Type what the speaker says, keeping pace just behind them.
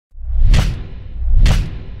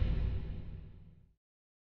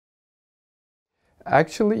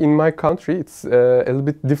Actually, in my country, it's a little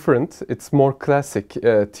bit different. It's more classic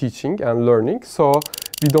teaching and learning. So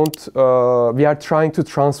we don't. We are trying to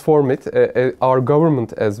transform it. Our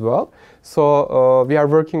government as well. So we are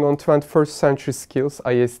working on 21st century skills,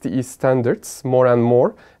 ISTE standards, more and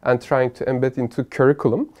more, and trying to embed into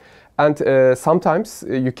curriculum. And sometimes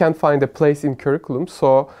you can't find a place in curriculum.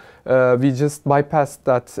 So we just bypass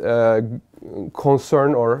that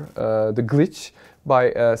concern or the glitch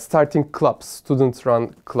by starting clubs,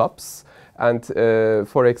 student-run clubs. And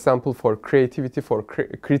for example, for creativity, for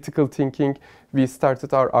critical thinking, we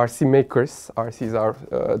started our RC Makers. RC is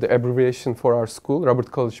the abbreviation for our school, Robert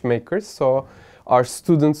College Makers. So our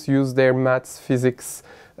students use their maths, physics,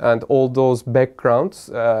 and all those backgrounds,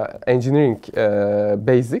 engineering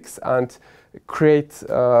basics, and create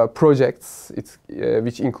projects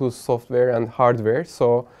which includes software and hardware.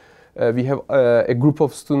 So we have a group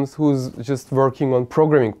of students who's just working on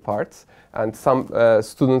programming parts, and some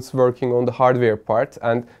students working on the hardware part,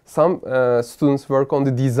 and some students work on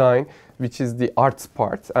the design, which is the arts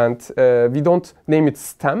part. And we don't name it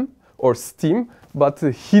STEM or STEAM, but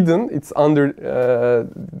hidden, it's under,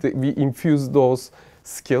 we infuse those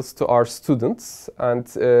skills to our students. And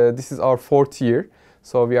this is our 4th year,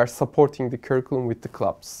 so we are supporting the curriculum with the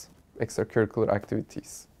clubs, extracurricular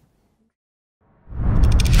activities.